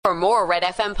For more Red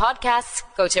FM podcasts,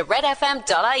 go to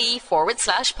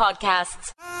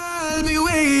redfm.ie/podcasts. I'll be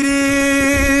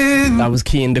waiting. That was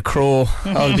Cian the Crow.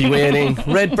 I'll be waiting.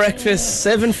 Red Breakfast,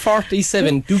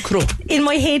 7:47. Do Crow. In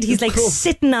my head, he's like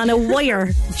sitting on a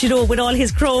wire, you know, with all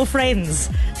his crow friends,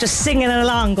 just singing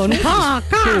along, going, caw,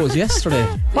 caw. Crows yesterday.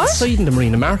 What? Inside in the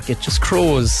Marina Market, just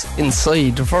crows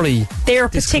inside. They're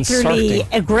particularly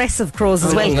aggressive crows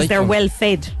as well, because they're well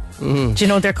fed. Do you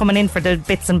know they're coming in for the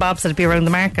bits and bobs that'll be around the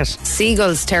market?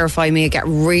 Seagulls terrify me. I get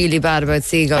really bad about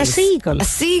seagulls. A seagull? A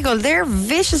seagull. They're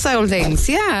vicious old things,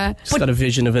 yeah. Just got a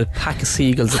vision of a pack of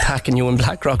seagulls attacking you in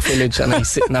Blackrock Village, and I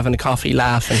sitting having a coffee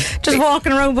laughing. Just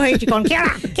walking around behind you going,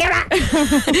 Ciara, Ciara.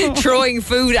 Throwing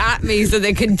food at me so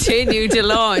they continue to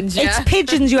launch. It's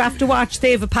pigeons you have to watch.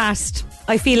 They've a past.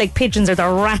 I feel like pigeons are the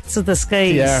rats of the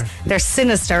skies. Yeah. They're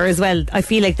sinister as well. I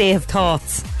feel like they have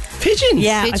thoughts. Pigeons?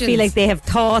 Yeah, Pigeons. I feel like they have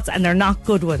thoughts and they're not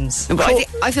good ones. But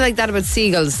I feel like that about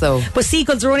seagulls, though. But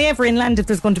seagulls are only ever inland if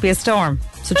there's going to be a storm.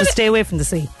 So just stay away from the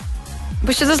sea.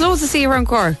 But there's loads of sea around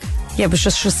Cork. Yeah, but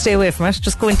just stay away from it.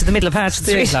 Just go into the middle of part of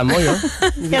the Stay in street.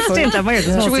 Glanmire. Yeah, stay in Glanmire.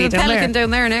 There's no Should we sea have a down pelican there. down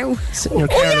there now? Sit in your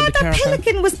car Oh yeah, in the car that park.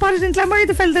 pelican was spotted in Glanmire,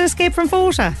 the fella that escaped from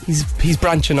Fota. He's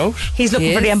branching out. He's looking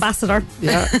He for the is. ambassador.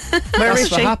 Yeah. Where That's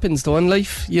is what she? happens though in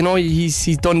life. You know,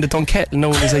 he's done the Dunkettle now,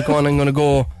 and he's like, I'm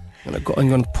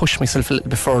going to push myself a little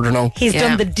bit further now. He's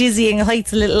done the dizzying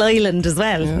heights of Little Island as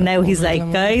well. Yeah, Now he's like,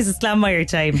 Glanmire. guys, it's Glanmire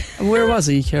time. Where was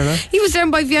he, Ciara? He was down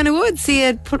by Vienna Woods. He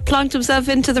had plonked himself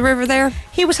into the river there.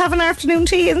 He was having afternoon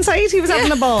tea inside. He was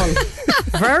having a ball.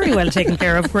 Very well taken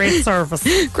care of. Great service.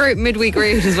 Great midweek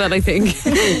rate as well, I think.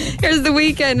 Here's the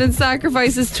weekend and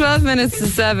sacrifices. 12 minutes to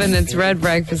 7. It's Red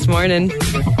Breakfast morning.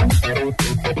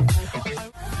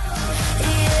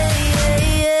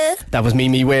 That was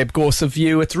Mimi Webb, Ghosts of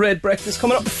You. It's Red Breakfast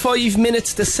coming up 5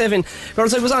 minutes to 7.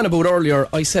 Girls, I was on about earlier,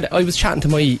 I said I was chatting to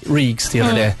my Regs the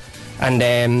other day,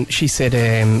 and she said,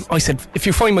 I said, if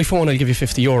you find my phone, I'll give you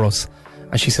 €50.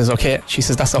 And she says, okay. She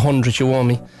says, that's 100 you owe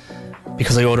me,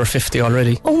 because I owed her 50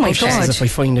 already. Oh my She God. says, if I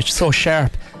find it so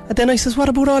sharp. And then I says, what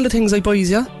about all the things I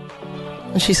buys you?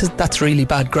 And she says, that's really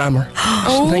bad grammar.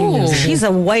 She's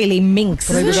a wily minx,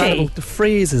 But I isn't was on she? about the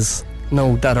phrases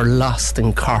now that are lost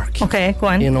in Cork. Okay, go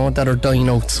on. You know, that are dying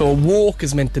out. So woke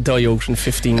is meant to die out in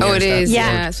 15 years. Oh, it is. Yeah.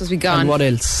 Yeah, it's supposed to be gone. And what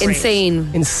else? Insane.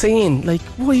 Insane. Like,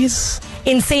 why is...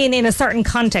 Insane in a certain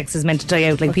context is meant to die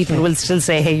out. Like, people will still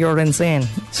say, hey, you're insane.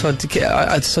 So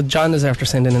John is after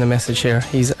sending in a message here.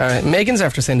 Megan's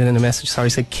after sending in a message, sorry. He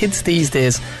said, kids these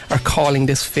days are calling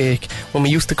this fake when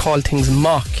we used to call things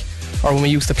mock, or when we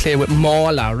used to play with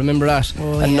mala. Remember that?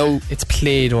 And now it's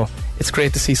Play-Doh. It's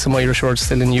great to see some Irish words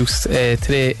still in use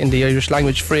today in the Irish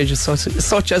language. Phrases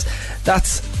such as,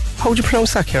 that's... How would you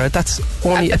pronounce that, Ciara? That's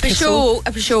only A pishog.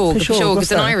 What's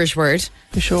It's an that? Irish word.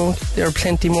 Pishog. There are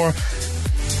plenty more.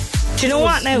 Do you know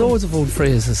what now? Loads of old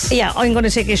phrases. Yeah, I'm going to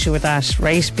take issue with that,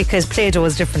 right? Because Play-Doh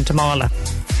is different to Mala.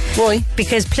 Why?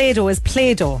 Because Play-Doh is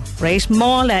Play-Doh, right?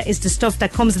 Mala is the stuff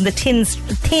that comes in the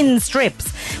thin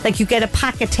strips. Like, you get a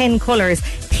pack of 10 colours,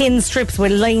 thin strips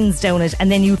with lines down it,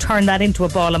 and then you turn that into a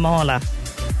ball of Mala.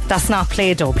 That's not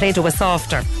Play-Doh. Play-Doh is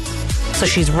softer. So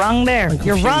she's wrong there.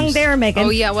 You're wrong there, Megan.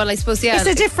 Oh, yeah, well, I suppose, yeah. It's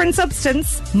a different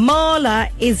substance. Mala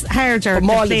is harder But than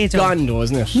Mala is Play-Doh. gone though,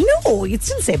 isn't it? No, you'd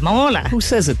still say Mala. Who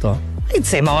says it though? I'd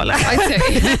say Mala. I'd say.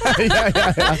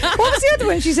 What was the other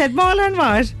one she said? Mala and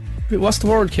what? What's the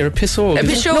word, Ciara? Pissog. A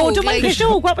pishog. No, don't mind like-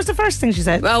 Pishog. What was the first thing she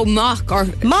said? Well, mock or...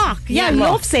 Mock. Yeah, I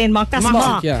love saying mock. That's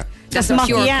mock. Yeah. That's Mock, a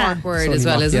pure yeah. Cork word Sorry, as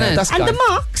well, mock, isn't yeah, it? that's And gone. the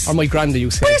mocks. Or my granda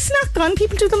used to say. But it's not gone.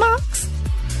 People do the mocks.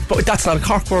 But that's not a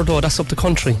Cork word though, that's up the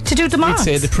country. To do the We'd mocks.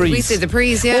 say the prees. We say the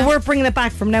prees, yeah. Well, we're bringing it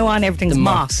back from now on. Everything's the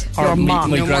mock. mocks. You're Or a mock.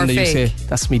 my No more granda used to say, fake.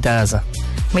 that's me daza.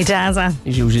 Me daza.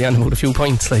 He's usually on about a few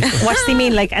points like. What does he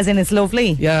mean? Like, as in it's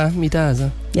lovely? Yeah, me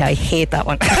daza. Yeah, I hate that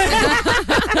one.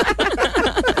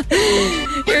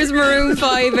 Here's Maroon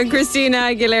 5 and Christina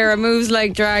Aguilera, Moves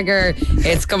Like Dragger.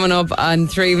 It's coming up on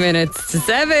 3 minutes to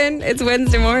 7. It's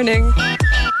Wednesday morning.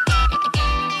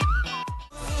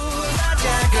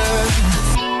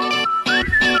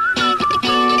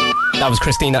 That was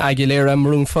Christina Aguilera,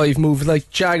 Maroon 5, Move Like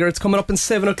Jagger. It's coming up in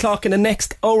 7 o'clock. In the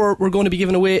next hour, we're going to be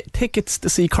giving away tickets to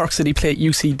see Cork City play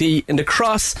UCD in the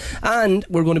Cross, and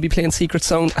we're going to be playing Secret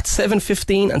Sound at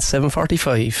 7:15 and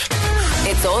 7:45.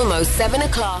 It's almost 7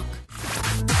 o'clock.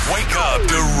 Wake up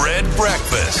to Red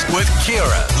Breakfast with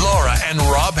Ciara, Laura and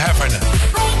Rob Heffernan.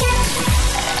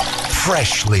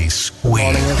 Freshly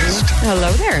squeezed.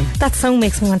 Hello there. That sound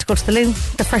makes me want to go to the loo.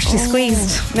 The freshly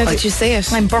squeezed. Now that you say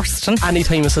it. I'm bursting.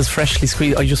 Anytime it says freshly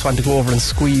squeezed, I just want to go over and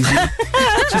squeeze you.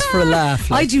 just for a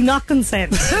laugh. I do not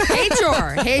consent.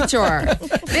 HR.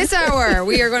 This hour,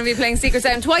 we are going to be playing Secret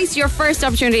Sound twice. Your first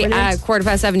opportunity at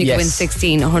 7:15, you can win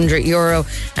 €1,600.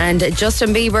 And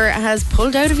Justin Bieber has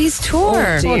pulled out of his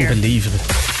tour. Unbelievable.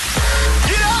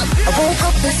 I woke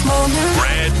up this morning.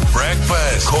 Red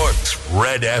Breakfast. Cork's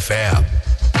Red FM.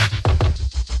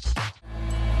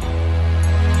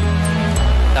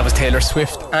 That was Taylor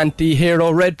Swift, Anti-Hero.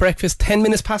 Red Breakfast, 10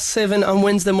 minutes past 7 on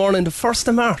Wednesday morning, the 1st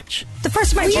of March. The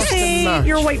first March, you say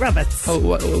you're white rabbits. Oh,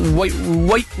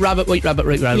 white rabbit, right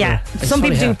rabbit. Yeah, some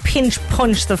people do pinch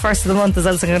punch the first of the month as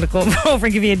well, so I'm going to go over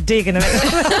and give you a dig in a minute.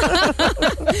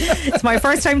 It's my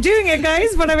first time doing it,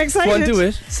 guys, but I'm excited. Go on, do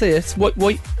it. Say it.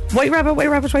 White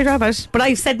rabbit. But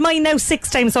I've said mine now 6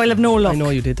 times, so I'll have no luck. I know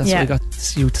you did. That's why I got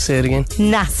you to say it again.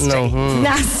 Nasty. No.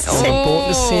 Nasty.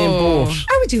 The same boat.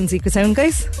 Are we doing Secret Sound,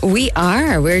 guys? We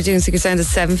are. We're doing Secret Sound at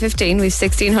 7:15. We've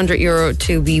 €1,600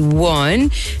 to be won.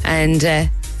 And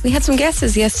we had some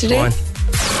guesses yesterday. Go on.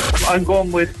 I'm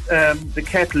going with the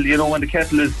kettle, when the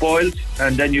kettle is boiled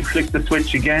and then you flick the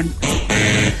switch again.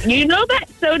 You know that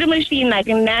soda machine like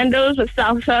in Nando's, a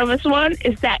self-service one?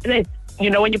 Is that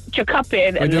when you put your cup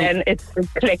in and then it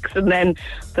clicks and then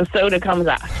the soda comes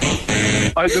out?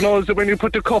 I don't know, is it when you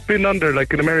put the cup in under,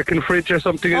 like an American fridge or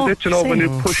something, is it? When you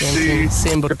push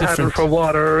the paddle for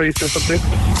water or ice or something?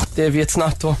 Davey, it's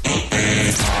not though.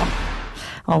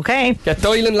 Okay. Get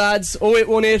dialing, lads.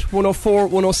 0818 104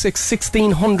 106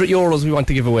 €1,600 we want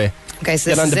to give away. Okay,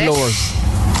 so Get on the blowers.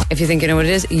 If you think you know what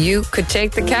it is, you could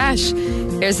take the cash.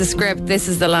 Here's the script. This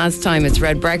is the last time. It's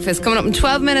Red Breakfast coming up in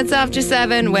 12 minutes after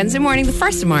 7, Wednesday morning, the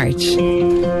 1st of March.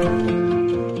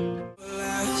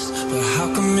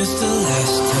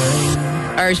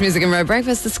 Irish music and Red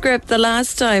Breakfast. The script, the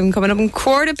last time, coming up in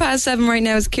 7:15 right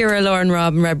now is Ciara, Laura and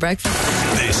Rob and Red Breakfast.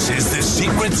 This is the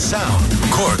Secret Sound.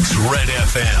 Cork's Red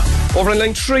FM. Over in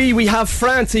line 3 we have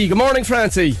Francie. Good morning,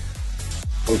 Francie.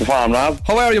 What's the farm, Rob?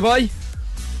 How are you, boy?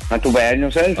 Not too bad,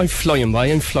 yourself? I'm flying,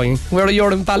 boy. Where are you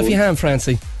in Ballypheham,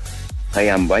 Francie? I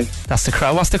am, boy. That's the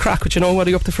crack. What's the crack? What what are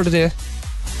you up to for the day?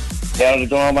 Yeah, I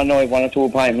don't know, I have 1 or 2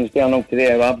 appointments down up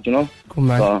today, Rob, Good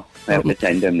man. So I have to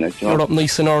attend them, You're up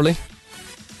nice and early.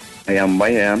 I am, boy,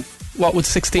 I am. What would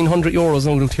 €1,600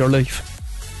 now do to your life?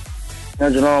 I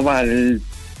don't know, but it'll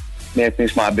make me a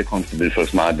small bit comfortable for a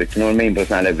small bit, you know what I mean? But it's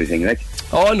not everything, like.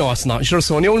 Oh, no, it's not. Sure,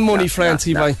 it's only own money,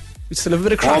 Francie, boy. You still have a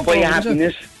bit of crack. Won't buy you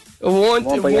happiness. It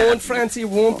won't, Francie. It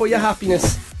won't buy you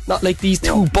happiness. Not like these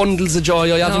 2 bundles of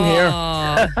joy I have in here.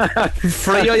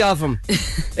 Free I have them.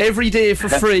 Every day for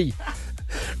free.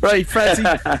 Right, Francie,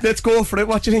 let's go for it.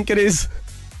 What do you think it is?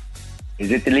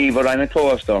 Is it the lever on a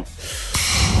toaster?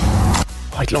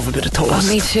 I'd love a bit of toast. Oh,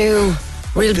 me too.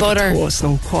 Real butter. Toast,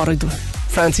 no, what I do.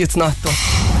 Francie, it's not though.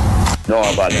 No,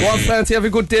 bother. Well, Francie, have a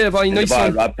good day, boy. Nice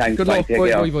one. Rob, thanks. Good luck.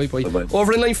 Bye.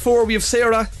 Over in line 4 we have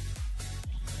Sarah.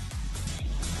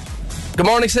 Good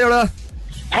morning, Sarah.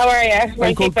 How are you?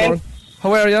 I'm good, girl.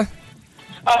 How are you?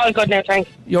 Oh, good now, thanks.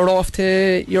 You're off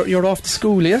to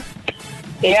school, yeah?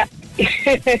 Yeah.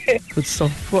 Good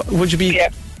stuff. What would you be? Yeah.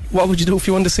 What would you do if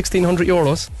you won the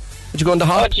 €1,600? Would you go on the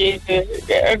hot? Oh, Jesus.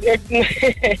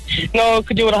 No,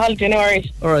 could do with a holiday, no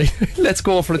worries. Alright, let's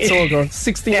go for it, so girl.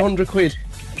 £1,600.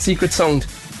 Secret Sound.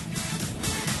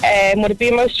 Would it be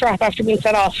a mouse trap after being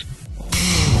set off?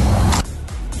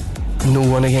 No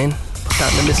one again. Put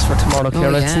that in the list for tomorrow,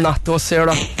 Ciara. It's not though,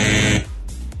 Sarah.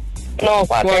 No,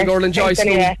 bother. Go on, girl, enjoy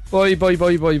school. Anyway. Bye.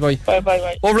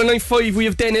 Bye. Over in line 5 we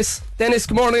have Dennis. Dennis,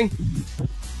 good morning.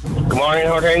 Good morning,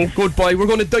 how are things? Good boy. We're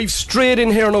going to dive straight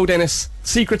in here now, Dennis.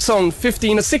 Secret Sound,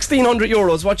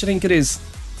 €1,600. What do you think it is?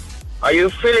 Are you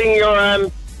filling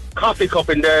your coffee cup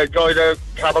in the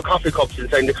carbon coffee cups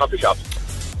inside the coffee shop?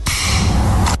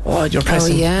 Oh, you're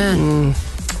pressing. Oh, yeah.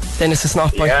 Dennis, it's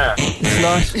not, boy. Yeah. It's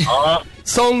not.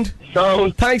 Sound.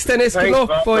 Thanks, Dennis. Good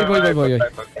luck. Bye.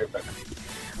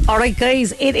 Alright,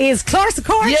 guys, it is Clorsa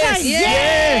Yes.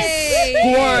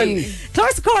 Go on.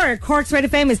 Clorsa Cork's Red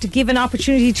FM is to give an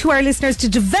opportunity to our listeners to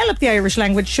develop the Irish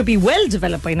language. Should be well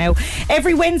developed by now.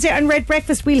 Every Wednesday on Red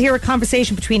Breakfast we'll hear a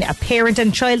conversation between a parent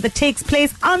and child that takes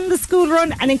place on the school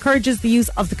run and encourages the use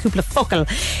of the Cúpla Focal.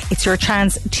 It's your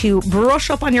chance to brush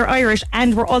up on your Irish,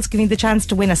 and we're also giving the chance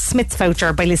to win a Smith's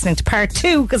voucher by listening to part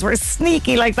 2, because we're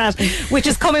sneaky like that, which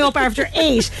is coming up after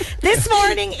 8. This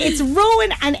morning it's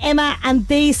Rowan and Emma, and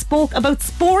they spoke about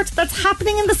sport that's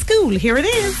happening in the school. Here it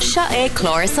is. Sha'e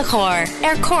Clorsa Chor,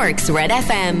 Cork's Red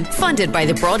FM, funded by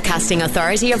the Broadcasting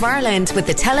Authority of Ireland with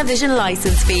the television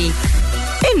licence fee.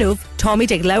 Innuv, Tommy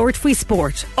Dig Lowert Fui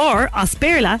Sport, or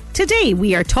Osberla. Today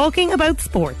we are talking about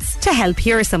sports. To help,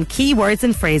 here are some key words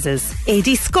and phrases.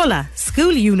 Adi Sculla,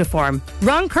 school uniform.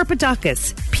 Ron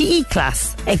Kerpadakis, PE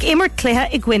class, ag Immert Cleha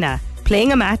Iguina,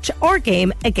 playing a match or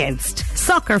game against.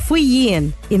 Soccer Fui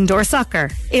Yin, indoor soccer.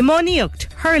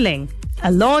 Imoniukt, hurling.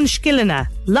 A lawn skillina,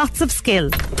 lots of skill.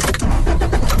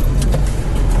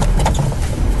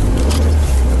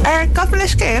 Gobble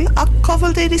scale, a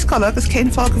covel de scola agus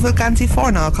cén fág bhfuil gantaí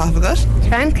fórna a cafagat.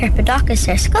 Tran Kirpadacus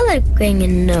scola going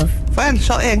enough. Well,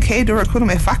 seo é an céadú a chuna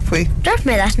mé factfuí. Dúirt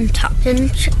mé leat an topin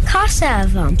casa a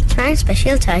bham. Tran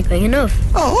specialtá going enough.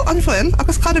 Oh, an bhfuil,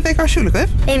 agus cad a bheith arsúla goibh?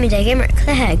 Éimi de Immert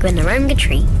Cleha gin a raim go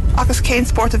trí. Agus cén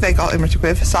sport a bheith á Immert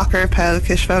goibh? Soccer, pel,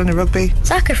 kisfel na rugby?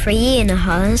 Soccer for in a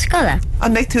hall an scola.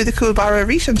 An méid tú the cool bar a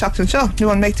rís an teachtain seo? Nu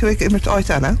an méid tú ag Immert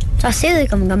áite na? Tásúla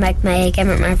go meid mé ag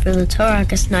Immert mar bhúiltóir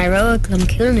agus naróg lom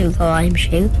cúlnú go aim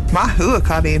siú. Mahu a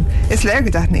cadín. Is léir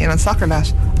go deithnaí an soccer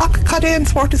leis. Ach cadéan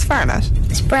sport is fear leis?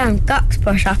 Is brown gach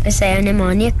sport agus é an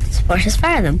imóniaach sport is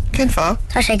fear them. Cén fá?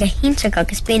 Tá sé go hínta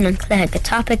agus bíon an chluthe go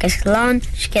topic is glán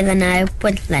scile ná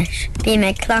buint leis. Bí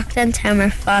méid clochtan tamar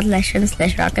fád leis an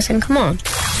slis agus an cumán.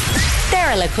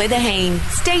 Sarah Laquida Hain.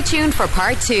 Stay tuned for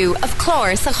part 2 of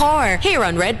Clór sa Chór here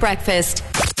on Red Breakfast.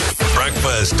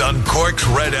 Breakfast on Cork's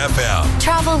Red FM.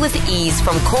 Travel with ease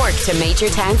from Cork to major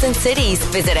towns and cities.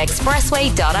 Visit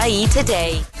expressway.ie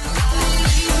today.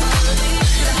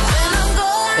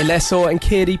 Alesso and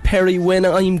Katy Perry, When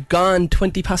I'm Gone,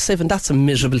 7:20. That's a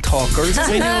miserable talker.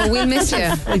 I know, we'll miss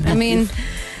you. I mean,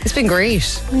 it's been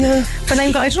great. Yeah. When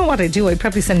I'm gone, I don't know what I'd do. I'd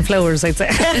probably send flowers, I'd say.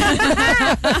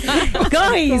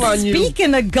 Guys,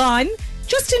 speaking of gone,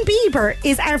 Justin Bieber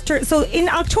is after, so in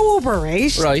October,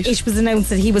 right? It was announced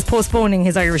that he was postponing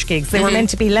his Irish gigs. They were meant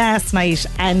to be last night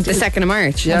and the 2nd of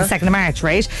March, yeah. The 2nd of March,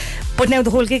 right? But now the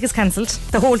whole gig is cancelled.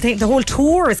 The whole thing, the whole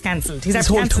tour is cancelled. He's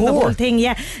after cancelling the whole thing,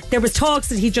 yeah. There was talks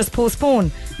that he'd just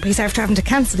postpone, but he's after having to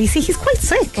cancel. You see, he's quite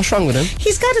sick. What's wrong with him?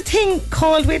 He's got a thing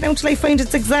called, wait now until I find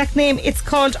its exact name, it's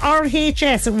called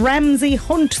RHS, Ramsay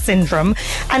Hunt Syndrome,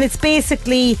 and it's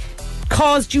basically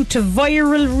caused due to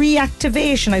viral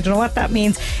reactivation. I don't know what that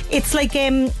means. It's like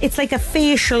a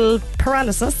facial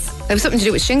paralysis. It was something to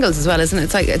do with shingles as well, isn't it?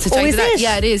 It's a type of that.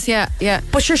 Yeah, it is. Yeah.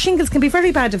 But sure, shingles can be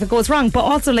very bad if it goes wrong. But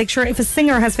also, like, sure, if a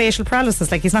singer has facial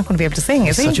paralysis, like, he's not going to be able to sing,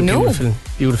 is he? Such a beautiful,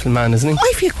 beautiful man, isn't he?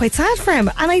 I feel quite sad for him,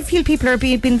 and I feel people are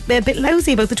being a bit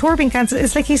lousy about the tour being cancelled.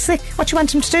 It's like he's sick. What do you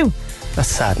want him to do? That's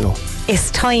sad, no. It's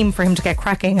time for him to get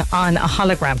cracking on a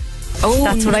hologram. Oh,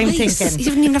 that's what I'm thinking. He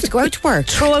didn't even have to go out to work.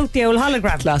 Throw out the old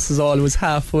hologram. Class is always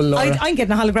half full, Laura. I'm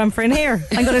getting a hologram for in here.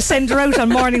 I'm going to send her out on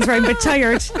mornings where I'm a bit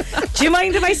tired. Do you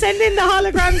mind if I send in the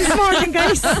hologram this morning,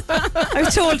 guys?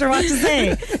 I've told her what to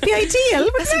say. Be ideal,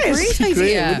 wouldn't it? That's a great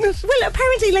idea. Well,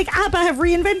 apparently, like, ABBA have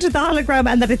reinvented the hologram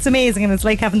and that it's amazing and it's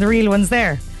like having the real ones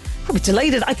there. I'd be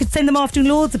delighted. I could send them off doing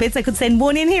loads of bits. I could send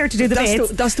one in here to do the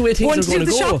bits. That's the way things are going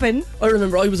to go. Shopping. I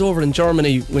remember I was over in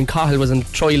Germany when Cahill was in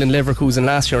trial in Leverkusen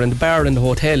last year, and the bar in the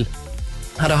hotel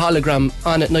had a hologram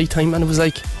on at night time, and it was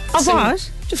like,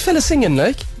 what? Just fella singing,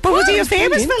 like. But was he a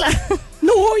famous fella?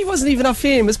 No, he wasn't even that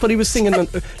famous, but he was singing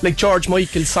like George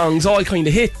Michael songs, all kind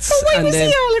of hits. But why was he a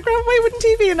hologram? Why wouldn't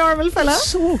he be a normal fella?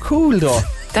 So cool, though.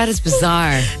 That is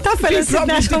bizarre. That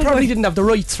fella probably didn't have the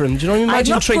rights for him. Do you know what I mean?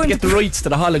 Imagine trying to get the rights to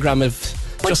the hologram of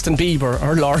Justin Bieber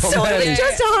or Laura. So it was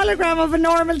just a hologram of a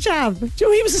normal chap. Do you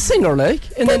know he was a singer, like,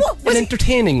 an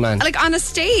entertaining man, like on a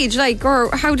stage, like,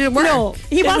 or how did it work? No,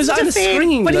 he wasn't on a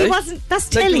screen, but like, he wasn't. That's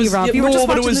telly, like, Rob. You were just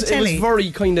watching the telly. It was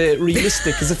very kind of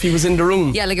realistic, as if he was in the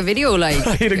room. Yeah, like a video, like.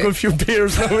 I had a good few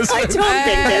beers. I don't think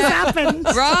this happened.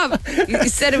 Rob, you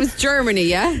said it was Germany,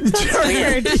 yeah?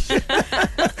 Weird.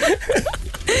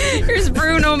 Here's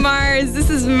Bruno Mars. This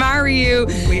is Marry You.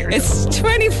 Weird. It's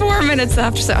 24 minutes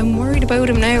after, so I'm worried about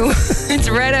him now. It's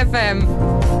Red FM.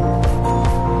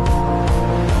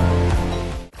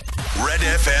 Red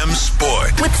FM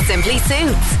Sport. With Simply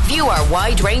Suits. View our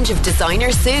wide range of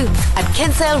designer suits at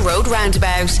Kinsale Road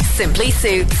Roundabout. Simply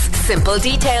Suits. Simple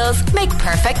details make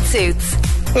perfect suits.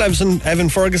 Well, Evan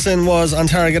Ferguson was on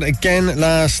target again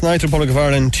last night. The Republic of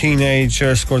Ireland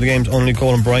teenager scored the game's only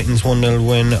goal in Brighton's 1-0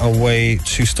 win away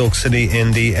to Stoke City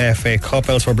in the FA Cup.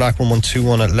 Elsewhere, Blackburn won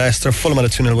 2-1 at Leicester. Fulham had a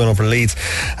 2-0 win over Leeds,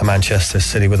 and Manchester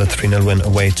City with a 3-0 win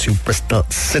away to Bristol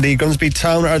City. Grimsby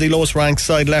Town are the lowest ranked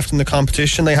side left in the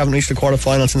competition. They haven't reached the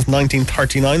quarter-final since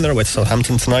 1939. They're with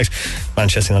Southampton tonight.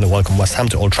 Manchester United welcome West Ham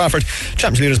to Old Trafford.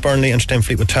 Champions leaders Burnley entertain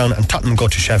Fleetwood Town, and Tottenham go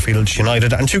to Sheffield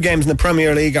United. And 2 games in the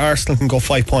Premier League. Arsenal can go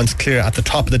 5 points clear at the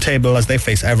top of the table as they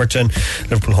face Everton.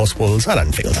 Liverpool host Wolves at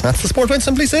Anfield. And that's the sport with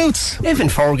Simply Suits. Evan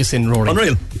Ferguson, Rory.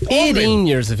 Unreal. 18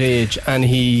 years of age, and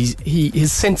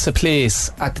his sense of place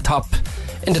at the top,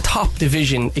 in the top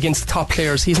division against the top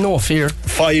players, he's no fear.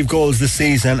 5 goals this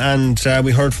season, and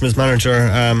we heard from his manager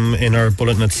in our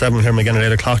bulletin at 7. We'll hear him again at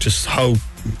 8 o'clock, just how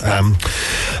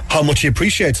how much he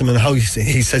appreciates him and how he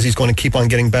says he's going to keep on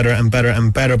getting better and better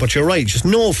and better. But you're right, just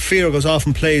no fear, goes off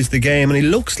and plays the game, and he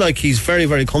looks like he's very,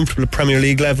 very comfortable at Premier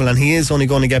League level, and he is only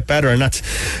going to get better, and that's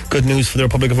good news for the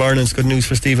Republic of Ireland. It's good news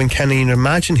for Stephen Kenny, and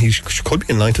imagine he could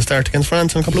be in line to start against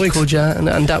France in a couple of weeks. Could, yeah,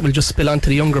 and that will just spill on to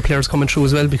the younger players coming through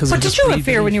as well. Because but did you have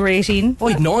fear when you were 18? Oh,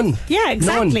 none. Yeah,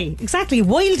 exactly. None. Exactly.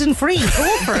 Wild and free.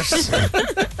 Go for it.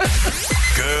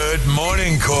 Good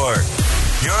morning, Cork.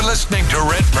 You're listening to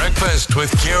Red Breakfast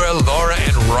with Ciara, Laura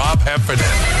and Rob Heffernan.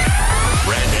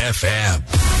 Red FM.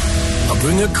 I'll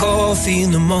bring a coffee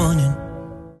in the morning.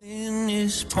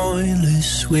 It's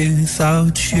pointless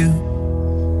without you.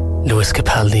 Lewis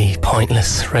Capaldi,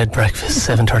 Pointless, Red Breakfast,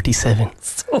 7:37.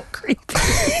 So creepy.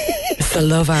 It's the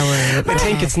love hour. I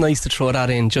think it's nice to throw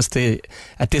that in just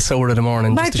at this hour of the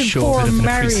morning. Imagine just to show a bit of an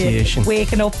appreciation.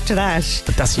 Waking up to that.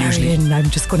 But that's Marion, usually.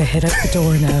 I'm just going to head out the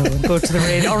door now and go to the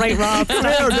radio. All right, Rob.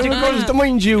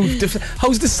 Mind you,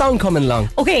 how's this song coming along?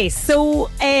 Okay, so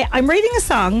I'm reading a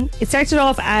song. It started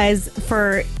off as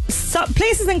for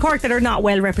places in Cork that are not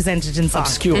well represented in song.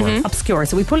 Obscure. Mm-hmm. Obscure.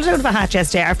 So we pulled it out of a hat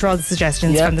yesterday after all the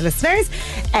suggestions from the listeners,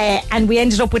 and we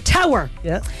ended up with Tower.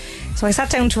 Yeah. So I sat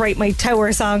down to write my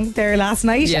Tower song there last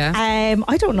night. Yeah.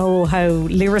 I don't know how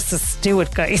lyricists do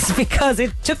it, guys, because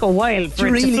it took a while for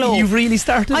it to flow. You really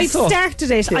started it? I started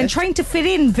it. Yeah. I'm trying to fit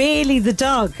in Bailey the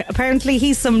dog. Apparently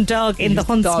he's some dog in the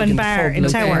Huntsman Bar in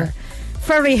Tower.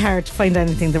 Very hard to find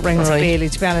anything that rhymes with Bailey,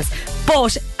 to be honest.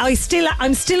 But I'm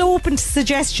still open to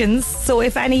suggestions. So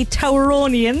if any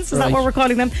Toweronians, is that what we're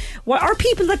calling them, or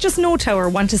people that just know Tower,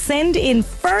 want to send in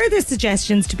further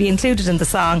suggestions to be included in the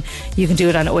song, you can do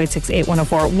it on 0868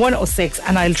 104 106,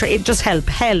 and I'll try. Just help,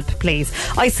 please.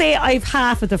 I say I've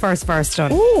half of the first verse done.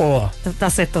 Oh,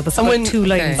 that's it though. That's about 2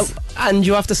 lines. And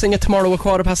you have to sing it tomorrow at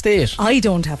 8:15. I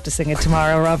don't have to sing it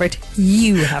tomorrow, Robert.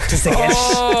 You have to sing it.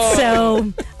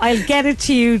 So I'll get it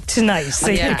to you tonight, so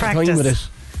you can practice. With it.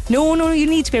 No, you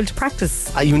need to be able to practice.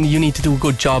 You need to do a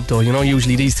good job though. You know,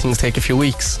 usually these things take a few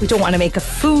weeks. We don't want to make a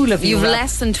fool of you. You've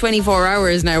less than 24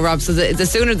 hours now, Rob, so the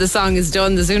sooner the song is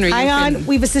done, the sooner Hang on,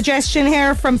 we've a suggestion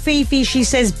here from Fifi. She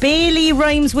says Bailey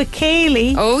rhymes with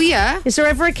Kaylee. Oh yeah. Is there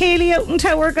ever a Kaylee out in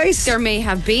Tower, guys? There may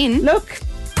have been. Look,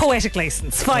 poetic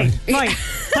license. Fine.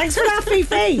 Thanks for that,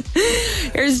 Fifi.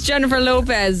 Here's Jennifer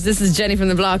Lopez. This is Jenny from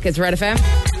the Block. It's Red FM.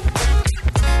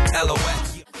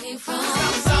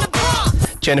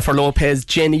 Jennifer Lopez,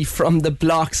 Jenny from the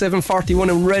Block, 7:41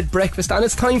 in Red Breakfast, and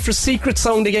it's time for Secret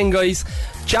Sound again, guys.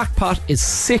 Jackpot is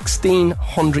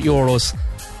 €1,600.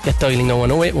 Get dialing now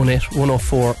on 0818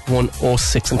 104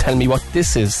 106 and tell me what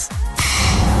this is.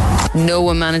 No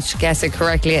one managed to guess it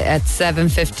correctly at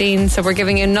 7:15, so we're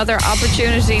giving you another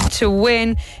opportunity to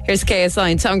win. Here's KSI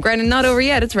and Tom Grennan. Not over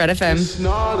yet. It's Red FM. It's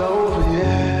not over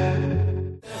yet.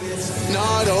 It's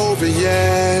not over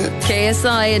yet.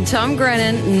 KSI and Tom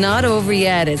Grennan. Not over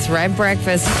yet. It's Red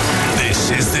Breakfast.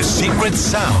 This is the Secret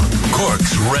Sound,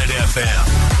 Cork's Red FM.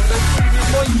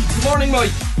 Good morning,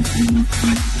 Mike.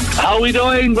 How we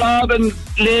doing, Rob and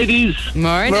ladies?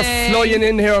 Morning. We're flying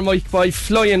in here, Mike, boy.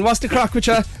 Flying. What's the crack with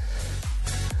you?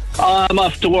 I'm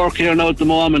off to work here now at the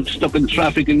moment, stuck in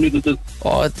traffic in middle of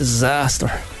Oh, disaster.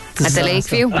 At the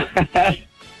Lakeview?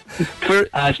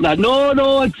 It's not.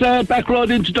 No, it's back road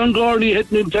into Dungorney,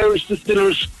 hitting in Terrace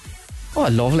Distillers. Oh,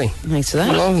 lovely. Nice to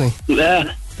that. Lovely.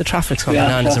 Yeah. The traffic's gone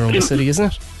bananas around the city, isn't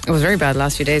it? It was very bad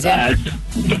last few days, yeah.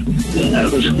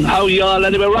 How y'all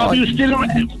anyway? Rob, you still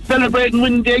celebrating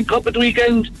winning the Egg Cup at the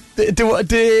weekend?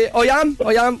 I am.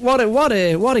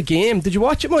 What a game. Did you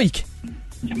watch it, Mike?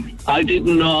 I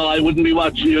didn't know. I wouldn't be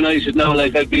watching United now.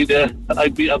 Like I'd be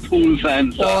a Pool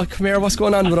fan. So. Oh, come here. What's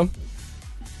going on with them?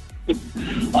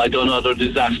 I don't know. They're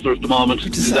disaster at the moment.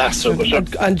 Disaster.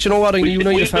 And do you know what? We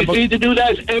need to do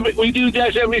that. We do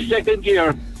that every second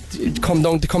year. Come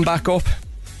back up.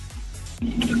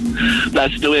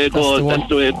 That's the way it goes. That's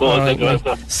the way it goes. Right,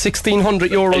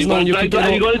 €1,600 now.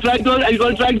 Are you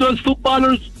going to drag those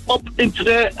footballers up into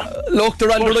the... Look,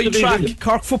 they're on the right track.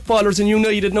 Cork footballers and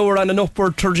United now are on an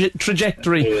upward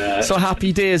trajectory. Yeah. So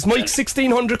happy days. Mike,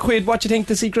 £1,600. What do you think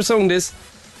the secret sound is?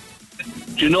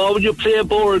 Do you know when you play a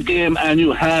board game and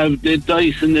you have the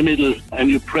dice in the middle and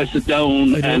you press it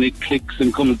down and it clicks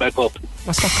and comes back up?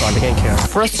 What's that called again, Ciara?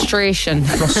 Frustration.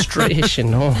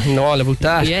 Oh, I know all about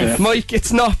that. Yes. Mike,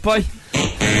 it's not. Bye.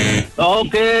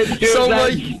 Okay, cheers. So,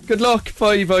 Mike, good luck.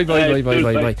 Bye.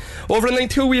 Over in line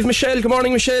 2, we have Michelle. Good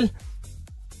morning, Michelle.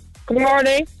 Good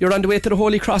morning. You're on the way to the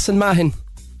Holy Cross in Mahon.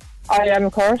 I am,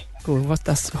 of course. Good.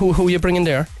 Who are you bringing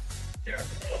there?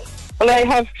 Well, I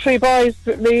have 3 boys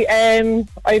with me. I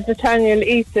have Nathaniel,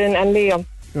 Ethan and Liam.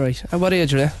 Right. And what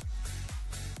age are they?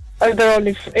 They're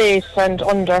only 8 and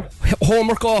under.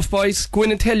 homework off, boys. Go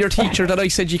in and tell your teacher that I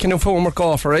said you can have homework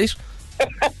off, alright?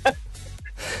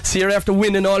 So you're after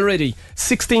winning already.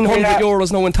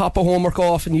 €1,600 now on top of homework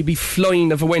off, and you'll be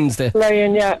flying of a Wednesday.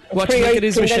 Flying, yeah. What do you think it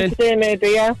is, Michelle? Today, maybe,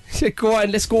 yeah. Go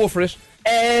on, let's go for it.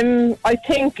 I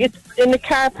think it's in the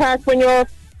car park when you're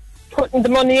putting the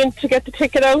money in to get the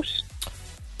ticket out.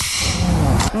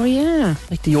 Oh, yeah.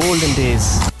 Like the olden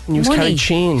days. When you carry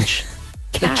change.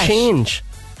 Cash. The change.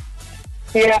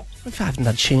 Yeah. I haven't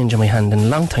had change in my hand in a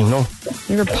long time, no.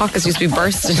 Your pockets used to be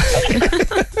bursting.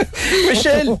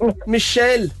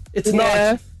 Michelle, it's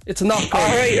not. It's not good.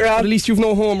 Alright, Rob. But at least you've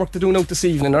no homework to do now this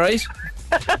evening, alright?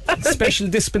 Special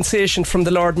dispensation from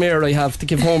the Lord Mayor I have to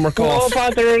give homework off. No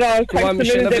bother at all. Go on,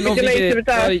 Michelle, have a lovely day.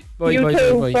 Bye. You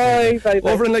too. Bye.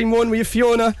 Over in line 1 with you,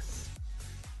 Fiona.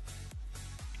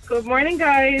 Good morning,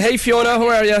 guys. Hey, Fiona, how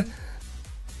are you?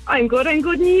 I'm good, and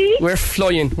you? We're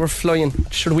flying.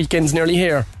 Sure, the weekend's nearly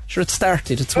here. Sure, it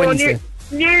started. It's Wednesday.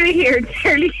 Nearly here.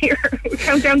 We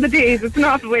count down the days. It's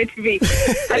not the way to be.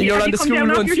 You're on the school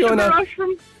run, Fiona.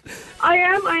 I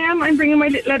am. I'm bringing my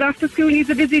little lad off to school. He's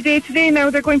a busy day today now.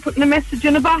 They're going putting a message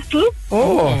in a bottle.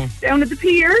 Oh. Down at the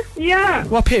pier. Yeah.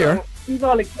 What pier? So he's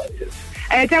all excited.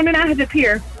 Down in Ahada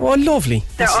Pier. Oh, lovely.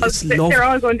 They're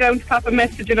all going down to pop a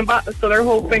message in a bottle, so they're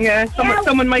hoping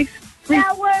someone might...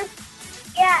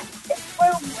 It's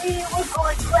where we were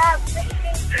going crab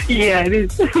fishing. Yeah, it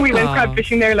is. We went crab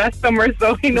fishing there last summer,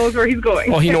 so he knows where he's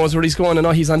going. Oh, he knows where he's going, and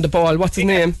he's on the ball. What's his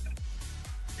name?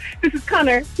 This is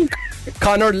Connor.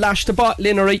 Connor, lash the bottle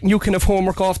in, alright, and you can have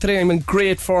homework off today. I'm in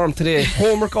great form today.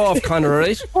 Homework off, Connor,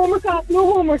 alright? Homework off,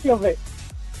 no homework, love it.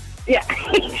 Yeah.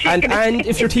 and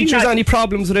if your teacher's any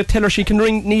problems with it, tell her she can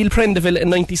ring Neil Prendeville at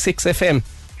 96 FM.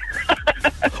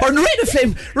 Or Red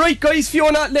FM. Right, guys,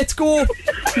 Fiona, let's go.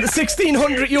 The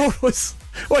 €1,600.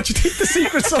 What do you think the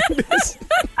secret song is?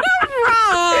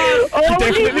 Wrong.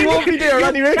 Definitely won't be there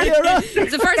anyway, Ciara.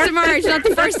 It's the 1st of March, not the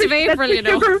 1st of April, you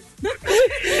know.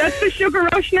 That's the sugar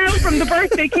rush now from the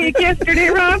birthday cake yesterday,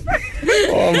 Rob.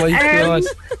 Oh my God.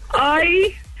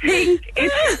 I think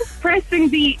it's pressing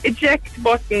the eject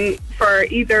button for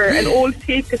either an old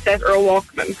tape cassette or a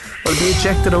Walkman. I'll be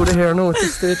ejected out of here now at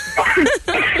this stage.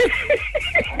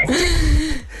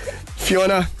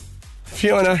 Fiona.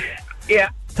 Yeah.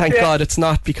 Thank God it's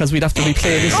not, because we'd have to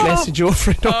replay this message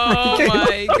over and over again. Oh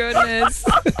my goodness.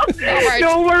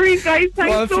 No worries, guys.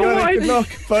 Thanks so Fiona, much. Good luck.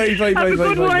 Bye.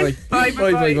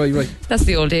 Bye. That's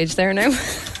the old age there now.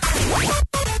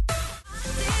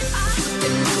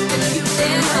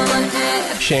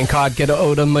 Shane Codd, get it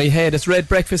out of my head. It's Red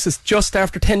Breakfast. It's just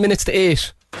after 10 minutes to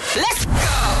 8. Let's go!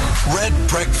 Red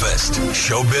Breakfast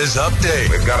Showbiz Update.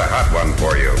 We've got a hot one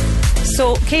for you.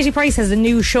 So Katie Price has a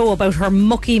new show about her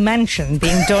mucky mansion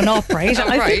being done up, right?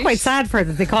 I feel quite sad for her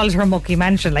that they call it her mucky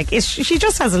mansion. Like, she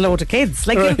just has a load of kids.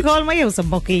 Like, you call my house a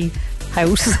mucky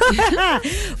house.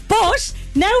 But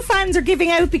now fans are giving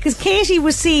out because Katie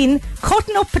was seen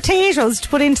cutting up potatoes to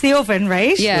put into the oven,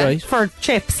 right? Yeah. Right. For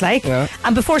chips, like. Yeah.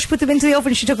 And before she put them into the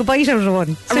oven, she took a bite out of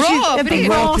one. So a big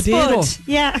raw potato. spud.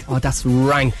 Yeah. Oh, that's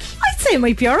rank. I'd say it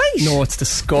might be alright. No, it's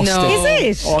disgusting. No.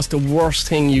 Is it? Oh, it's the worst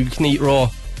thing you can eat raw.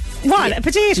 What, a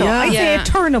potato? Yeah. I'd say a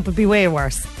turnip would be way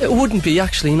worse. It wouldn't be,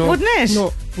 actually, no. Wouldn't it?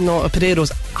 No, a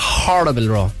potato's horrible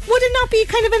raw. Would it not be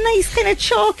kind of a nice, kind of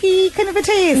chalky kind of a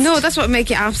taste? No, that's what would make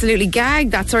you absolutely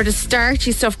gag. That sort of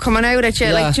starchy stuff coming out at you.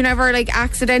 Yeah. Like, do you never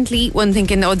accidentally eat one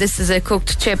thinking, oh, this is a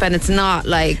cooked chip, and it's not?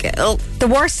 Like, oh. The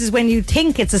worst is when you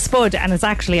think it's a spud and it's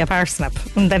actually a parsnip,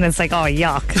 and then it's like, oh,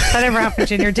 yuck. That never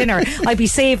happened in your dinner. I'd be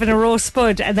saving a roast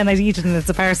spud and then I'd eat it and it's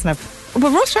a parsnip.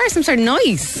 But roast parsnips are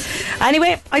nice.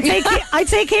 Anyway, I'd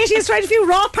say Katie has tried a few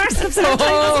raw parsnips in her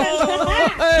time.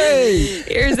 Hey!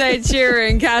 Here's Ed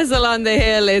Sheeran, Castle on the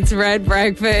Hill. It's Red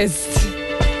Breakfast.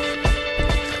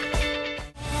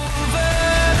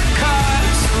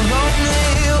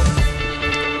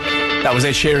 That was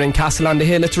Ed Sheeran, Castle on the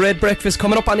Hill. It's Red Breakfast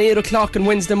coming up on 8 o'clock on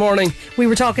Wednesday morning. We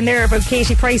were talking there about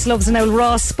Katie Price loves an old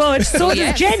raw spud. So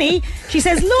does Jenny. She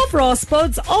says, love raw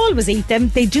spuds, always eat them.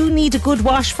 They do need a good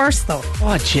wash first, though.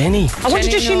 Oh, Jenny. I wonder,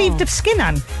 does she leave the skin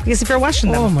on? Because if you're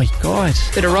washing them. Oh, my God.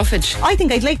 Bit of roughage. I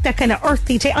think I'd like that kind of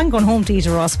earthy taste. I'm going home to eat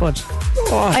a raw spud.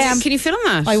 Oh, I am. Can you film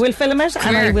that? I will film it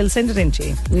and I will send it in to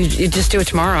you. You just do it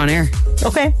tomorrow on air.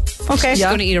 Okay. She's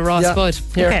going to eat a raw spud.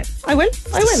 Here. Okay. I will.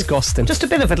 Disgusting. Just a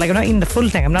bit of it. Like, I'm not eating the full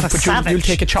thing. I'm not a savage. You'll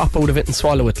take a chop out of it and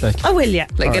swallow it, like. I will, yeah.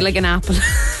 Like an apple.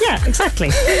 Yeah, exactly.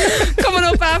 Coming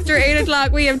up after 8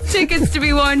 o'clock, we have tickets to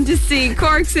be won to see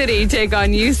Cork City take on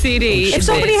UCD. If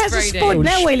somebody has a spud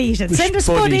now, I'll eat it. Send a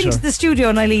spud into the studio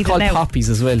and I'll eat it now. Called poppies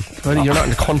as well. You're not in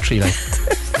the country, like.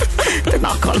 They're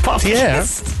not called poppies. Yeah.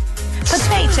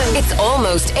 Potato. It's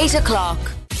almost 8 o'clock.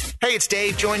 Hey, it's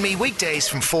Dave. Join me weekdays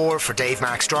from 4 for Dave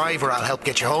Max Drive, where I'll help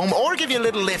get you home or give you a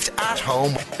little lift at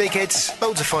home. Big hits,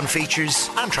 loads of fun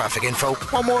features, and traffic info.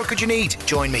 What more could you need?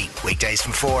 Join me weekdays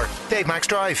from 4. Dave Max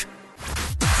Drive.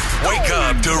 Wake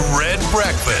up to Red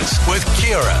Breakfast with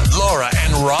Ciara, Laura,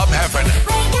 and Rob Heffernan.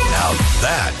 Now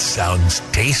that sounds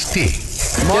tasty.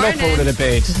 Get up out of the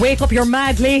bed. Wake up, you're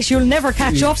mad late. You'll never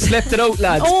catch up. Slept it out,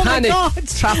 lads. Oh Panic. my God.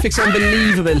 Traffic's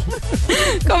unbelievable.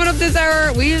 Coming up this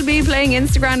hour, we'll be playing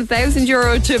Instagram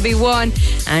 €1,000 to be won.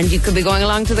 And you could be going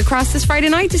along to the Cross this Friday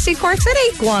night to see Cork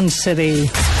City. Go on, City.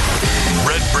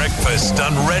 Red Breakfast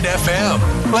on Red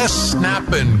FM. Less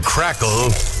snap and crackle,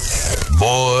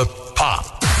 more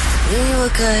pop. We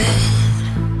were good.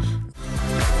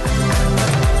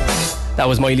 That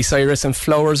was Miley Cyrus and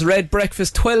Flowers. Red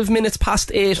Breakfast, 12 minutes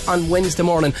past 8 on Wednesday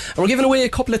morning. And we're giving away a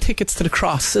couple of tickets to the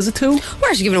Cross. Is it 2? We're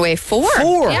actually giving away 4.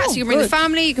 4? Yeah, so you can bring the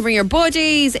family, you can bring your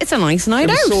buddies. It's a nice night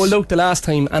out. It was sold out the last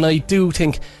time, and I do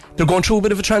think they're going through a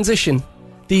bit of a transition.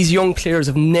 These young players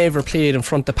have never played in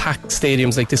front of packed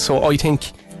stadiums like this, so I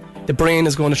think the brain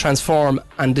is going to transform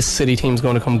and this City team's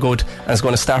going to come good, and it's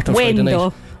going to start on Friday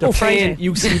night. They're playing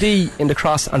UCD in the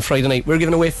Cross on Friday night. We're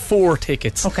giving away 4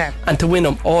 tickets. Okay. And to win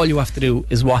them, all you have to do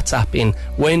is WhatsApp in.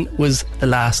 When was the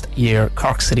last year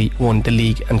Cork City won the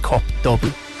League and Cup double?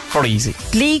 For easy.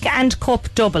 League and Cup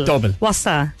double. Double. What's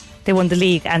that? They won the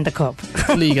League and the Cup.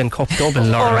 League and Cup double,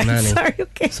 Laura. All right, Manning. sorry,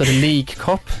 okay. So the League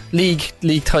Cup, League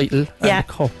title, and the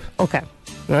Cup. Okay.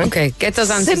 Right? Okay, get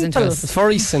those answers into us. It's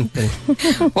very simple.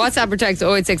 WhatsApp or text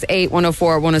 0868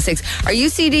 104 106. Are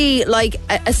UCD like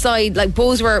aside, like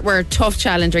Bows were a tough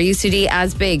challenge? Are UCD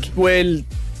as big? Well,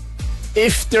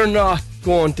 if they're not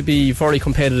going to be very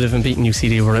competitive and beating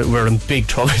UCD, we're in big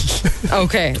trouble.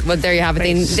 Okay, well there you have it.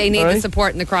 They need the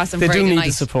support in the Cross on They Friday do need night.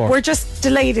 the support. We're just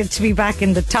delated to be back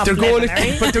in the top They're 11,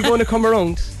 going to, but they're going to come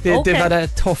around. They've had a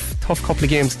tough couple of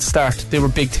games to start. They were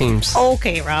big teams.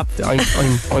 Okay, Rob.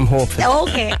 I'm hopeful.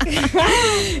 Okay.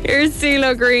 Here's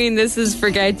CeeLo Green. This is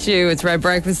Forget You. It's Red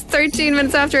Breakfast. 13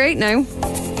 minutes after 8 now.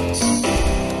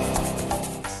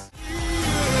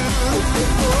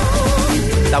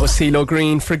 That was CeeLo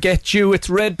Green, Forget You. It's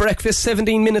Red Breakfast,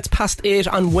 17 minutes past 8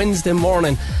 on Wednesday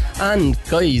morning. And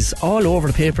guys, all over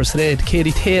the papers today, the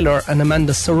Katie Taylor and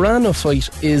Amanda Serrano fight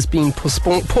is being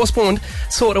postponed,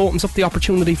 so it opens up the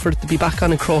opportunity for it to be back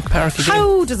on in Croke Park again.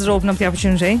 How does it open up the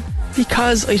opportunity?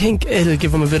 Because I think it'll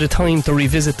give them a bit of time to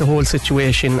revisit the whole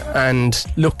situation and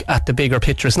look at the bigger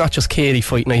picture. It's not just Katie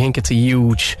fighting. I think it's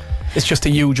just a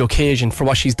huge occasion for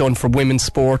what she's done for women's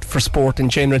sport, for sport in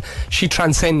general. She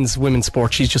transcends women's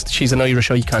sport. She's an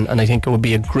Irish icon, and I think it would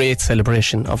be a great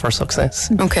celebration of her success.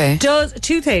 Okay. Does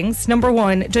 2 things. Number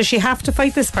 1, does she have to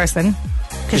fight this person?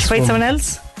 Can she fight someone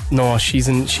else? No, she's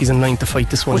in line to fight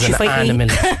this one. Would she an fight animal.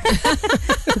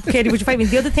 Katie, would you fight me?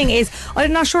 The other thing is,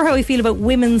 I'm not sure how I feel about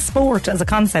women's sport as a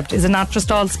concept. Is it not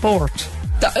just all sport?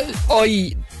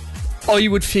 I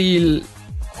would feel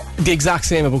the exact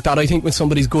same about that. I think when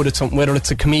somebody's good at something, whether it's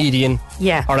a comedian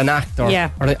or an actor,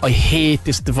 or I hate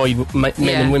this divide with men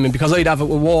and women, because I'd have it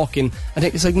with walking. I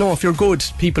think it's like, no, if you're good,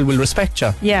 people will respect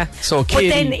you. Yeah. So Katie,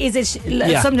 but then is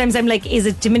it, sometimes I'm like, is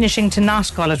it diminishing to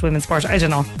not call it women's sport? I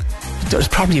don't know. There's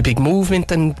probably a big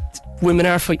movement and women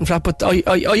are fighting for that, but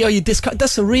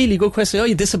that's a really good question.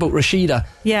 I this about Rashida.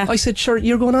 Yeah. I said, sure,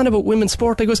 you're going on about women's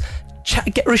sport. I goes,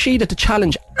 get Rashida to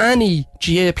challenge any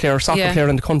GA player, soccer player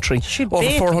in the country over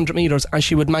 400 metres, and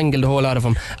she would mangle the whole lot of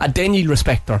them, and then you'll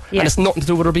respect her. And it's nothing to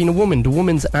do with her being a woman. The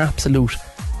woman's an absolute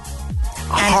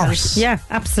horse. Yeah,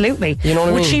 absolutely. You know what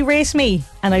I mean? Would she race me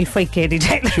and I'll fight Katie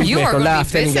Taylor? She'd make her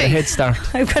laugh then and get a head start.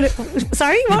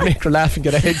 Sorry, what? You'd make her laugh and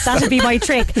get a head start. That'd be my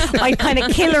trick. I'd kind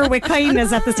of kill her with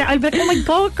kindness at the start. I'd be like, oh my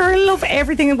God, girl, love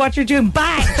everything and what you're doing.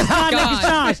 Bang! Like a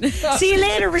shot. See you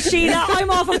later, Rashida. I'm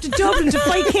off up to Dublin to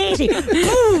fight Katie.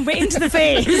 Boom! Into the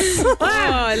face. Oh,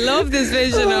 I love this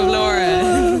vision of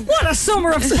Laura. What a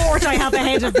summer of sport I have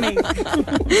ahead of me.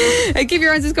 Keep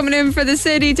your answers coming in for the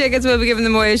City. Tickets, we'll be giving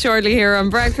them away shortly here on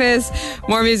Breakfast.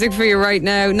 More music for you right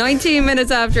now. 19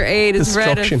 minutes after 8 is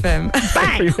Red FM.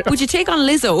 Bang! Would you take on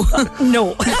Lizzo?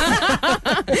 No.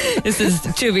 This is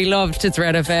To Be Loved. It's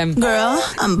Red FM. Girl,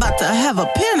 I'm about to have a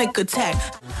panic attack.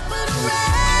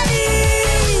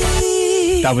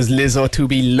 That was Lizzo, To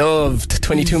Be Loved.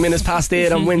 22 minutes past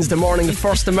 8 on Wednesday morning, the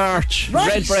 1st of March. Right.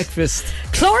 Red Breakfast.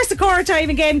 Clorsa time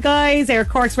again, guys. Air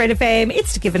Cork's Red FM.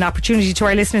 It's to give an opportunity to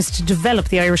our listeners to develop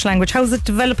the Irish language. How's it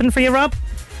developing for you, Rob?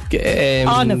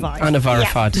 Anavar.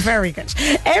 Fad. Very good.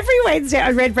 Every Wednesday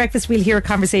on Red Breakfast we'll hear a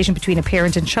conversation between a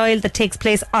parent and child that takes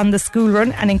place on the school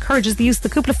run and encourages the use of the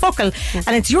cúpla focal,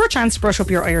 and it's your chance to brush up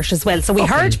your Irish as well. So we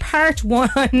heard part 1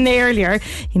 earlier,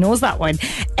 he knows that one,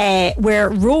 where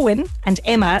Rowan and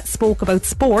Emma spoke about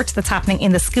sport that's happening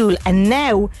in the school, and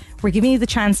now we're giving you the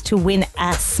chance to win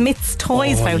a Smith's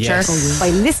Toys voucher by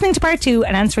listening to part 2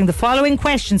 and answering the following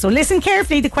question. So listen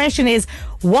carefully. The question is,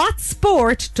 what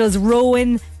sport does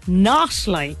Rowan not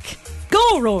like?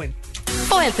 Go, Rowan.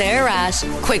 Foil Rat,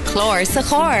 Quick Chlor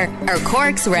Sachor, or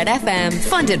Cork's Red FM,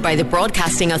 funded by the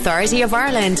Broadcasting Authority of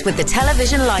Ireland with the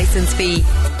television licence fee.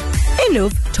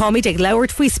 Innuv, Tommy Dig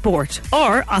Lowert Fui Sport,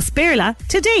 or Osperla.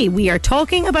 Today we are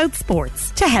talking about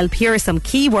sports. To help, here are some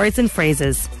key words and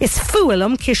phrases. Is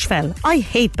Fualum Kishfel, I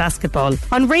hate basketball.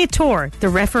 On Ray Tor, the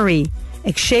referee.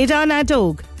 Ag Sheda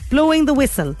Adog, blowing the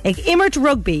whistle. Ag Immert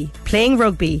Rugby, playing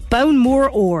rugby. Bown Moor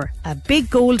Or, a big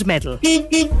gold medal.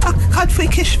 Cad fwy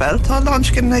Kishfel, tá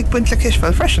launch gyn ag bwynt le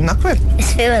Kishfel, freshen, na gwyn.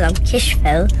 Is Fualum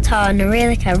Kishfel, tá na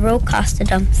réalacha rócasta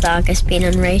dumsa agus bín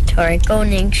an réitor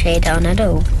gcónaigh sé don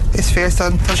adó. Is fair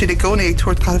son, tá si de gcónaigh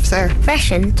tuairt calf sir.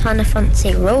 Freshen, tá na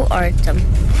fancy ró ordum.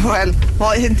 Well,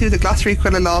 má hin tú the glassery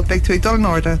quilla law beg to ag dul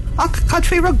order. Ach, cad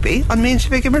fwy rugby, an main si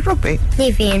big Immert Rugby.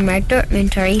 Ní bhíon mar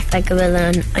Dortmund tar ifa go bhfuil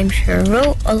an I'm sure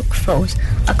ró ulk fós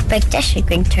ach beg deise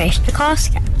gwing taréis na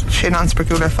cásca. Sin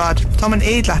anspergúlar fad. Tá an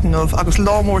éid leatan of agus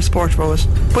lámór sport rose.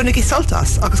 Bunig I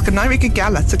soltas agus go nairi go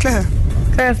galat sa cléir.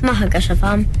 Gurf mahagas a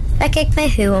fam. Beg ag me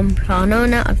huam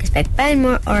pránóna agus beg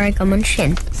benmór oragam an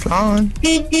sin. Slán.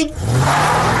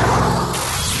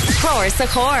 Chlor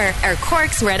Sachor, or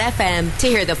Cork's Red FM. To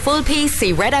hear the full piece,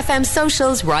 see Red FM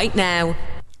socials right now.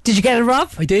 Did you get it, Rob?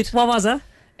 I did. What was it?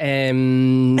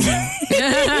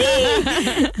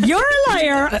 You're a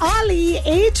liar. Ollie,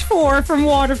 age 4 from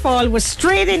Waterfall, was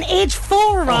straight in age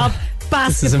 4, Rob. Basketball.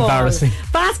 This is embarrassing.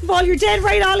 Basketball, you're dead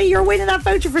right, Ollie. You're winning that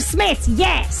voucher for Smith.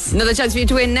 Yes. Another chance for you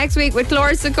to win next week with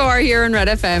Chlor Sachor here on Red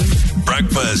FM.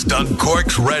 Breakfast on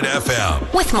Cork's Red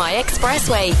FM. With My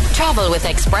Expressway. Travel with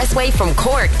Expressway from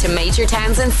Cork to major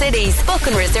towns and cities. Book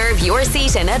and reserve your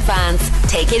seat in advance.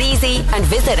 Take it easy and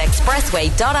visit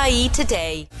expressway.ie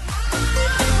today.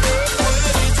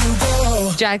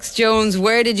 Jax Jones,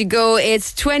 where did you go?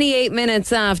 It's 28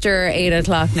 minutes after 8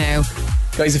 o'clock now.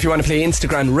 Guys, if you want to play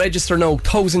Instagram, register now.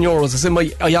 €1,000. It's in my.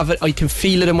 I can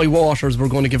feel it in my waters. We're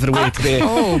going to give it away today.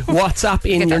 WhatsApp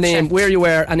in your name, where you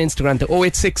were, and Instagram to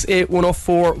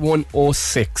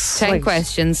 0868104106. 10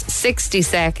 questions, 60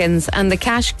 seconds, and the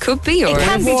cash could be yours. It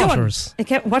can be waters.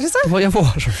 done. What is it? I have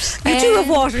waters. You do have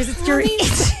waters.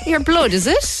 It's your blood, is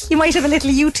it? You might have a little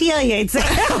UTI, I'd say.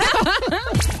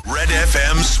 Red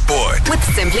FM Sport. With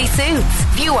Simply Suits.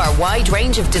 View our wide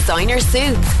range of designer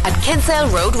suits at Kinsale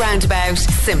Road Roundabout.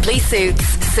 Simply Suits.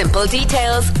 Simple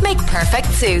details make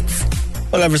perfect suits.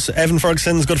 Well, Evan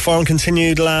Ferguson's good form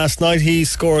continued last night. He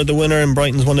scored the winner in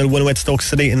Brighton's 1-0 win with Stoke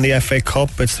City in the FA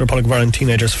Cup. It's the Republic of Ireland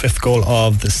teenagers' 5th goal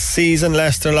of the season.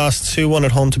 Leicester lost 2-1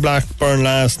 at home to Blackburn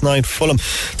last night. Fulham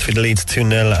defeated Leeds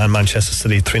 2-0 and Manchester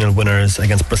City 3-0 winners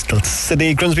against Bristol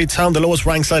City. Grimsby Town, the lowest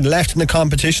ranked side left in the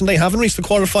competition. They haven't reached the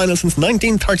quarter-final since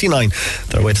 1939.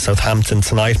 They're away to Southampton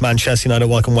tonight. Manchester United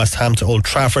welcome West Ham to Old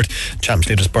Trafford. Champions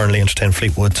leaders Burnley entertain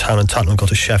Fleetwood Town, and Tottenham go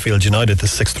to Sheffield United. The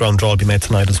 6th round draw will be made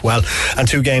tonight as well. And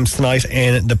 2 games tonight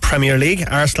in the Premier League.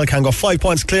 Arsenal can go 5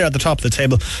 points clear at the top of the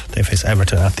table. They face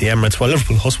Everton at the Emirates, while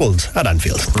Liverpool host Wolves at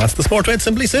Anfield. And that's the sport with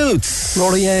Simply Suits.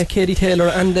 Rory, Katie Taylor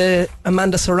and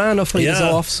Amanda Serrano is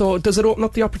off. So does it open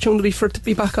up the opportunity for it to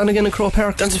be back on again in Croke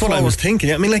Park? That's what I was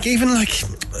thinking. I mean,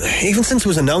 even since it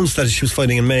was announced that she was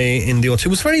fighting in May in the O2, it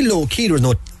was very low key. There was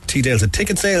no details of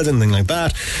ticket sales, anything like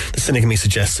that. The cynic in me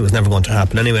suggests it was never going to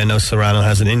happen anyway. Now Serrano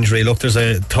has an injury. Look, there's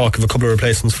a talk of a couple of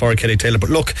replacements for Katie Taylor, but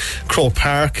look, Croke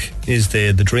Park is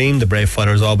the dream. The Brave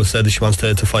Fighter has always said that she wants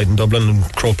to fight in Dublin, and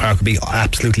Croke Park would be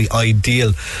absolutely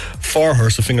ideal for her,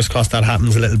 so fingers crossed that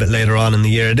happens a little bit later on in the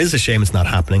year. It is a shame it's not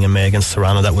happening in May against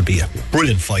Serrano. That would be a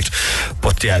brilliant fight,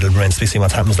 but yeah, it'll remain to be seen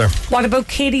what happens there. What about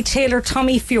Katie Taylor,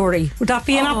 Tommy Fury? Would that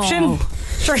be an option?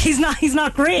 Sure, he's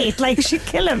not great. Like, she'd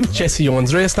kill him. Jesse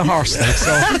Owens raced a horse.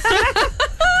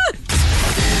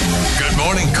 Good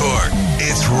morning, Cork.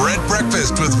 It's Red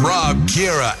Breakfast with Rob,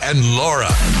 Kira, and Laura.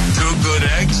 2 good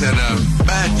eggs and a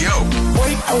bad yolk.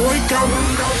 Wake up.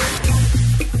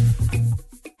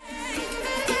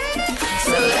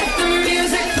 So let the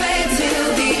music play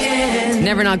till the end.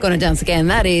 Never Not Gonna Dance Again.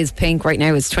 That is Pink. Right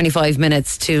now it's 25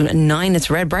 minutes to 9.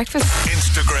 It's Red Breakfast.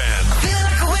 Instagram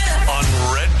on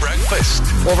Red Breakfast.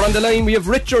 Over on the line we have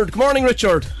Richard. Good morning,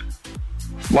 Richard.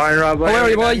 Morning, Rob. How are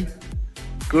you, boy?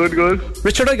 Good.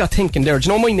 Richard, I got thinking there. Do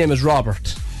you know my name is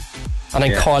Robert? And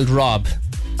I'm called Rob.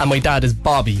 and my dad is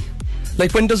Bobby.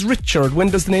 Like, when does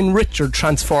the name Richard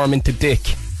transform into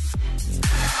Dick?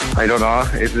 I don't know.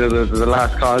 It's the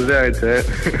last cause there, I'd say.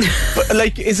 But,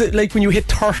 like, is it like when you hit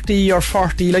 30 or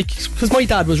 40? Like, because my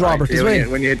dad was Robert as well.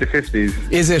 When you hit the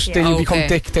 50s. Is it? Then you become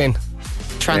Dick then.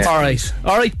 Alright,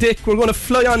 Dick, we're going to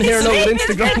fly on here now with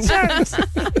Instagram.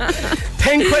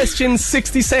 10 questions,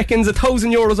 60 seconds,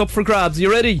 €1,000 up for grabs.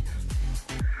 You ready?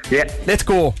 Yeah. Let's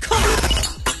go.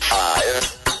 5,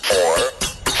 4,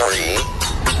 3, 2,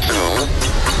 1.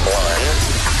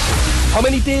 How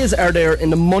many days are there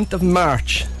in the month of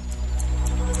March?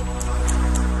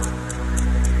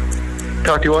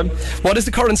 31. What is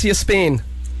the currency of Spain?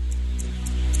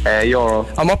 Euro.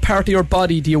 On what part of your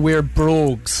body do you wear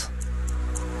brogues?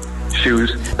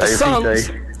 Shoes.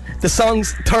 The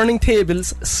songs Turning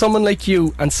Tables, Someone Like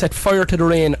You and Set Fire to the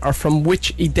Rain are from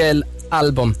which Adele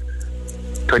album?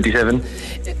 27.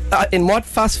 In what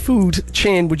fast food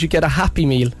chain would you get a Happy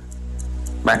Meal?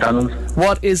 McDonald's.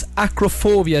 What is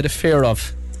acrophobia the fear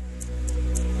of?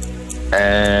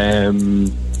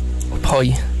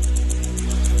 Pie.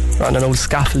 On an old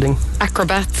scaffolding.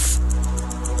 Acrobats.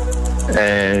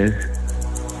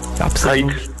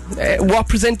 Absolutely. What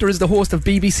presenter is the host of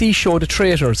BBC show The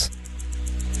Traitors?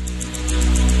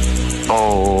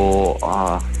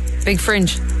 Big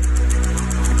Fringe.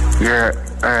 Yeah.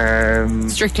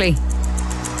 Strictly.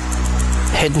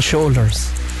 Head and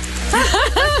Shoulders.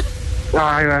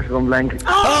 I'm actually going blank. Dick,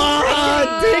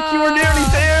 you were nearly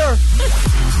there.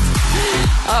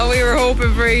 We were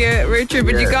hoping for you, Richard,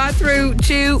 but you got through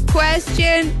to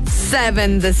question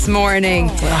 7 this morning.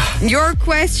 Your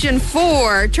question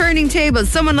 4, Turning Tables,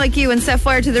 Someone Like You and Set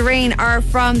Fire to the Rain are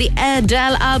from the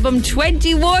Adele album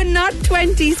 21, not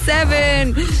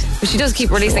 27. But she does keep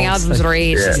releasing albums at her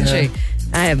age, doesn't she?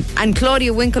 And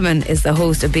Claudia Winkleman is the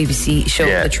host of BBC show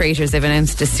The Traitors. They've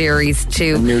announced a series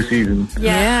too. A new season.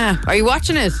 Yeah. Are you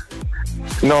watching it?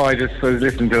 No, I was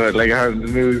listening to it. Like, I heard the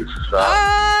news.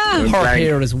 Her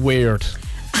hair is weird.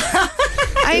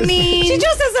 I mean, she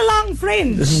just has a long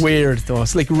fringe. It's weird though.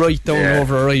 It's like right down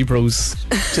over her eyebrows.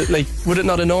 Like, would it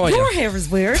not annoy you? Your hair is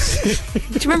weird. Do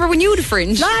you remember when you had a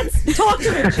fringe? Lads, talk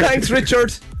to me. Thanks,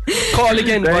 Richard. Call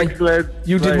again, Thanks, boy.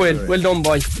 You did well. Well done,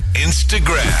 boy.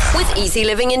 Instagram. With Easy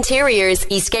Living Interiors,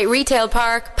 Eastgate Retail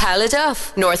Park,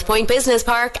 Paladuff, North Point Business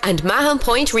Park and Mahon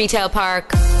Point Retail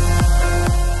Park.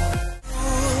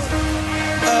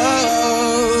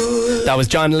 That was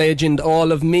John Legend,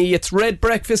 All of Me. It's Red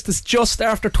Breakfast. It's just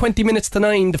after 20 minutes to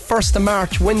 9, the 1st of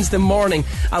March, Wednesday morning,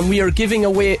 and we are giving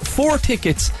away 4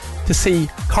 tickets to see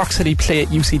Cork City play at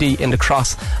UCD in the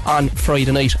Cross on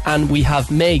Friday night. And we have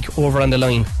Meg over on the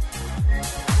line.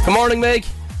 Good morning, Meg.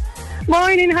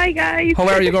 Morning, hi guys. How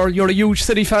are you, girl? You're a huge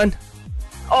City fan?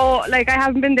 Oh, like I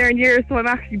haven't been there in years, so I'm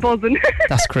actually buzzing.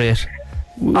 That's great.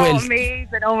 Well,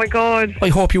 amazing, oh my god. I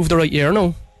hope you've the right year,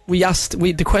 no?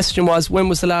 The question was, when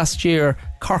was the last year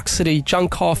Cork City, John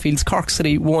Caulfield's Cork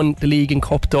City won the league and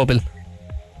cup double?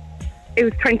 It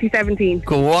was 2017.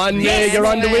 Go on, Meg, you're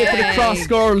on the way for the Cross,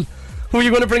 girl. Who are you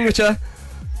going to bring with you?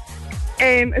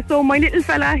 So my little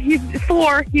fella, he's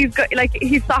 4.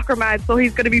 He's soccer mad, so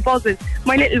he's going to be buzzing.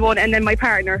 My little one, and then my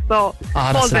partner. So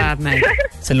that's sad, Meg.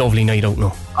 It's a lovely night out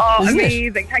now. Oh,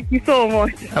 amazing! Thank you so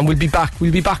much. And we'll be back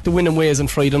to winning ways on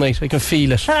Friday night. I can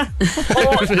feel it. I'm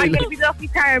going to be lucky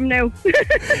charm now.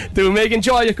 Do Meg,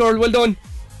 enjoy it, girl. Well done.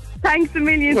 Thanks a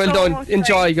million. Well done. Much,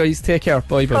 enjoy, guys. Take care.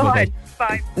 Bye. Bye.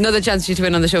 Another chance for you to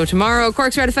win on the show tomorrow.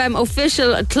 Cork's Red FM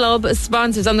official club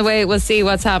sponsors on the way. We'll see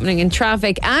what's happening in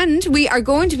traffic, and we are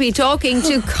going to be talking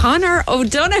to Conor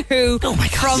O'Donoghue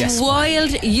from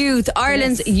Wild Youth,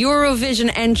 Ireland's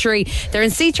Eurovision entry. They're in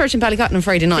Seachurch in Ballycotton on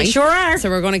Friday night. They sure are. So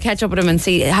we're going to catch up with them and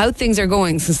see how things are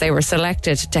going since they were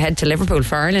selected to head to Liverpool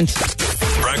for Ireland.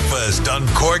 Breakfast on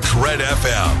Cork's Red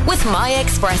FM. With My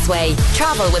Expressway.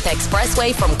 Travel with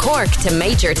Expressway from Cork to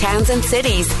major towns and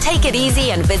cities. Take it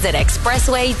easy and visit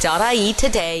expressway.ie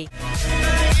today.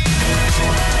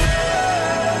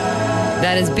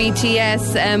 That is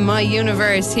BTS and My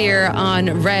Universe here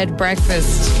on Red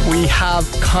Breakfast. We have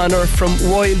Conor from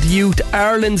Wild Youth,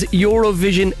 Ireland's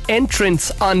Eurovision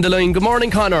entrance on the line. Good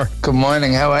morning, Conor. Good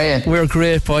morning, how are you? We're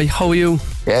great, boy. How are you?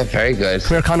 Yeah, very good.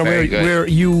 We're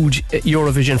huge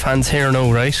Eurovision fans here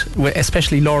now, right?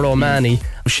 Especially Laura O'Mahony.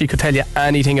 She could tell you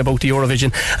anything about the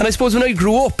Eurovision. And I suppose when I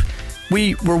grew up,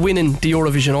 we were winning the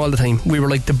Eurovision all the time. We were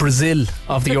like the Brazil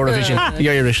of the Eurovision,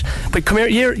 the Irish. But come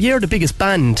here, you're the biggest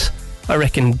band, I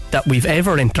reckon, that we've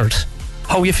ever entered.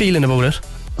 How are you feeling about it?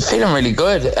 Feeling really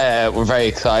good. We're very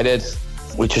excited.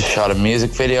 We just shot a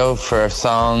music video for a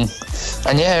song.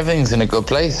 And yeah, everything's in a good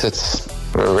place.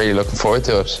 We're really looking forward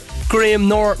to it. Graham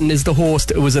Norton is the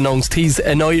host, it was announced. He's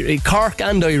a Cork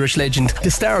and Irish legend.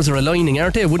 The stars are aligning,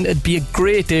 aren't they? Wouldn't it be a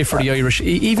great day for the Irish,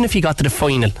 even if he got to the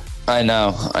final? I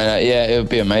know. Yeah, it would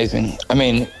be amazing. I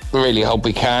mean, we really hope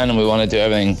we can, and we want to do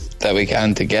everything that we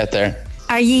can to get there.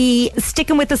 Are you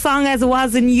sticking with the song as it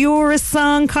was in your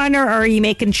song, Conor, or are you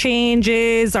making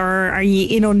changes, or are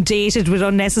you inundated with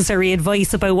unnecessary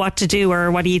advice about what to do,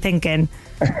 or what are you thinking?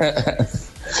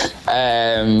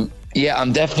 Yeah,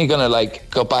 I'm definitely going to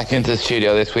go back into the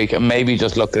studio this week and maybe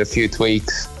just look at a few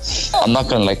tweaks. I'm not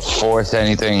going to force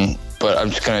anything, but I'm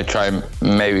just going to try and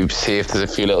maybe see if there's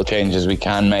a few little changes we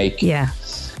can make. Yeah.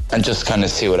 And just kind of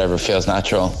see whatever feels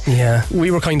natural. Yeah, we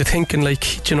were kind of thinking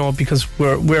because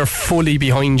we're fully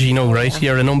behind you, right?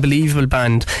 You're an unbelievable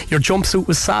band. Your jumpsuit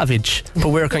was savage, but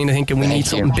we're kind of thinking we need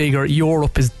something bigger.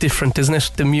 Europe is different, isn't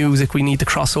it? The music, we need to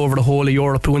cross over the whole of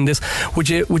Europe doing this. Would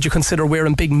you consider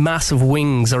wearing big massive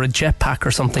wings or a jetpack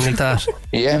or something like that?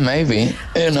 Yeah, maybe.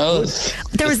 Who knows?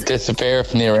 Just disappear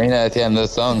from the arena at the end of the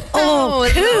song. Oh,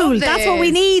 cool. That's what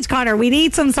we need, Conor. We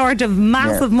need some sort of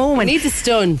massive moment. We need the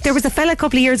stun. There was a fella a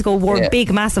couple of years ago wore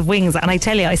big massive wings, and I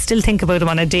tell you, I still think about him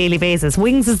on a daily basis.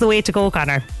 Wings is the way to go,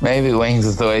 Conor. Maybe wings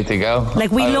is the way to go.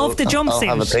 We love the jumpsuit.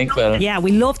 I'll have a think about it. Yeah,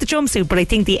 we love the jumpsuit, but I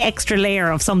think the extra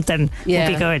layer of something would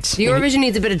be good. Eurovision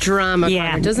needs a bit of drama,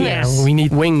 Conor, doesn't it? Yeah, we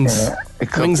need wings.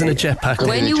 Wings and a jetpack.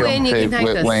 When you win, you can thank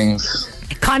us. Wings.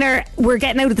 Conor, we're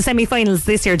getting out of the semi-finals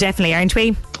this year, definitely, aren't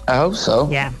we? I hope so.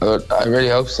 Yeah. I really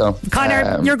hope so.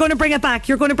 Conor, you're going to bring it back.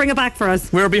 You're going to bring it back for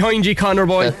us. We're behind you, Conor,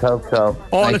 boy. Let's hope so.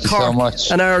 All Thank of you Cork so much.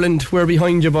 and Ireland, we're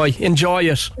behind you, boy. Enjoy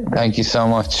it. Thank you so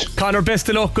much. Conor, best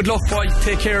of luck. Good luck, boy.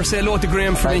 Take care. Say hello to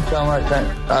Graham for me. Thanks so much.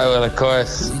 I will, of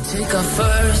course. Take our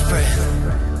first breath.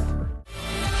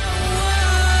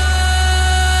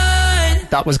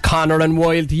 That was Conor and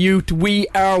Wild Youth. We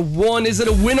Are One. Is it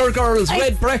a winner, girls?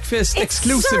 Red Breakfast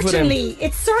exclusive with him.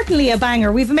 It's certainly a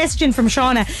banger. We've a message in from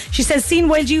Shauna. She says, seen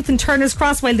Wild Youth and Turner's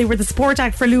Cross while they were the support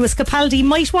act for Lewis Capaldi.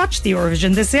 Might watch the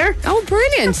Eurovision this year. Oh,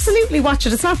 brilliant. Absolutely watch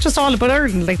it. It's not just all about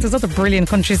Ireland. There's other brilliant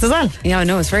countries as well. Yeah, I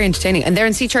know. It's very entertaining. And they're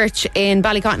in Sea Church in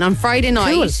Ballycotton on Friday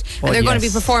night. Cool. And they're going to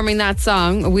be performing that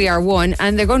song, We Are One.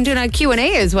 And they're going to do a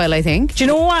Q&A as well, I think. Do you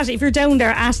know what? If you're down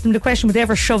there, ask them the question, would they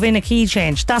ever shove in a key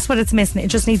change? That's what it's missing. It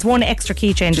just needs one extra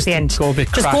key change at the end. Go a bit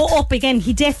just crack. go up again.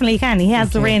 He definitely can. He has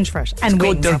the range for it. And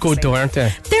wings, they're good though, aren't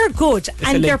they? They're good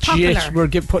and they're popular. We're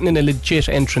putting in a legit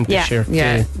entrant this year.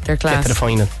 Yeah, they're class. Get to the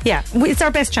final. Yeah, it's our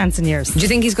best chance in years. Do you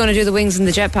think he's going to do the wings and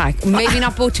the jetpack? Maybe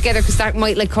not both together, because that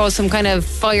might cause some kind of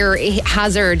fire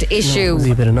hazard issue. Was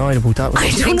he a bit annoyed about that? I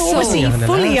don't know. Was he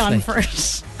fully on for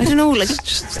it? I don't know.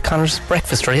 Just Conor's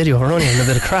breakfast radio. We're only having a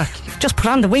bit of crack. Just put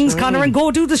on the wings, Conor, and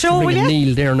go do the show, will you?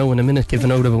 Neil there now in a minute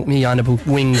giving out about me on about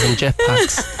wings and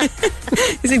jetpacks.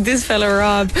 You think this fella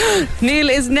Rob? Neil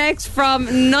is next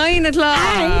from 9 o'clock.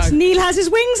 And Neil has his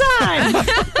wings on.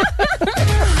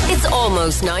 It's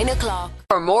almost 9 o'clock.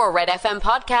 For more Red FM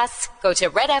podcasts, go to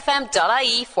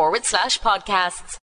redfm.ie/podcasts.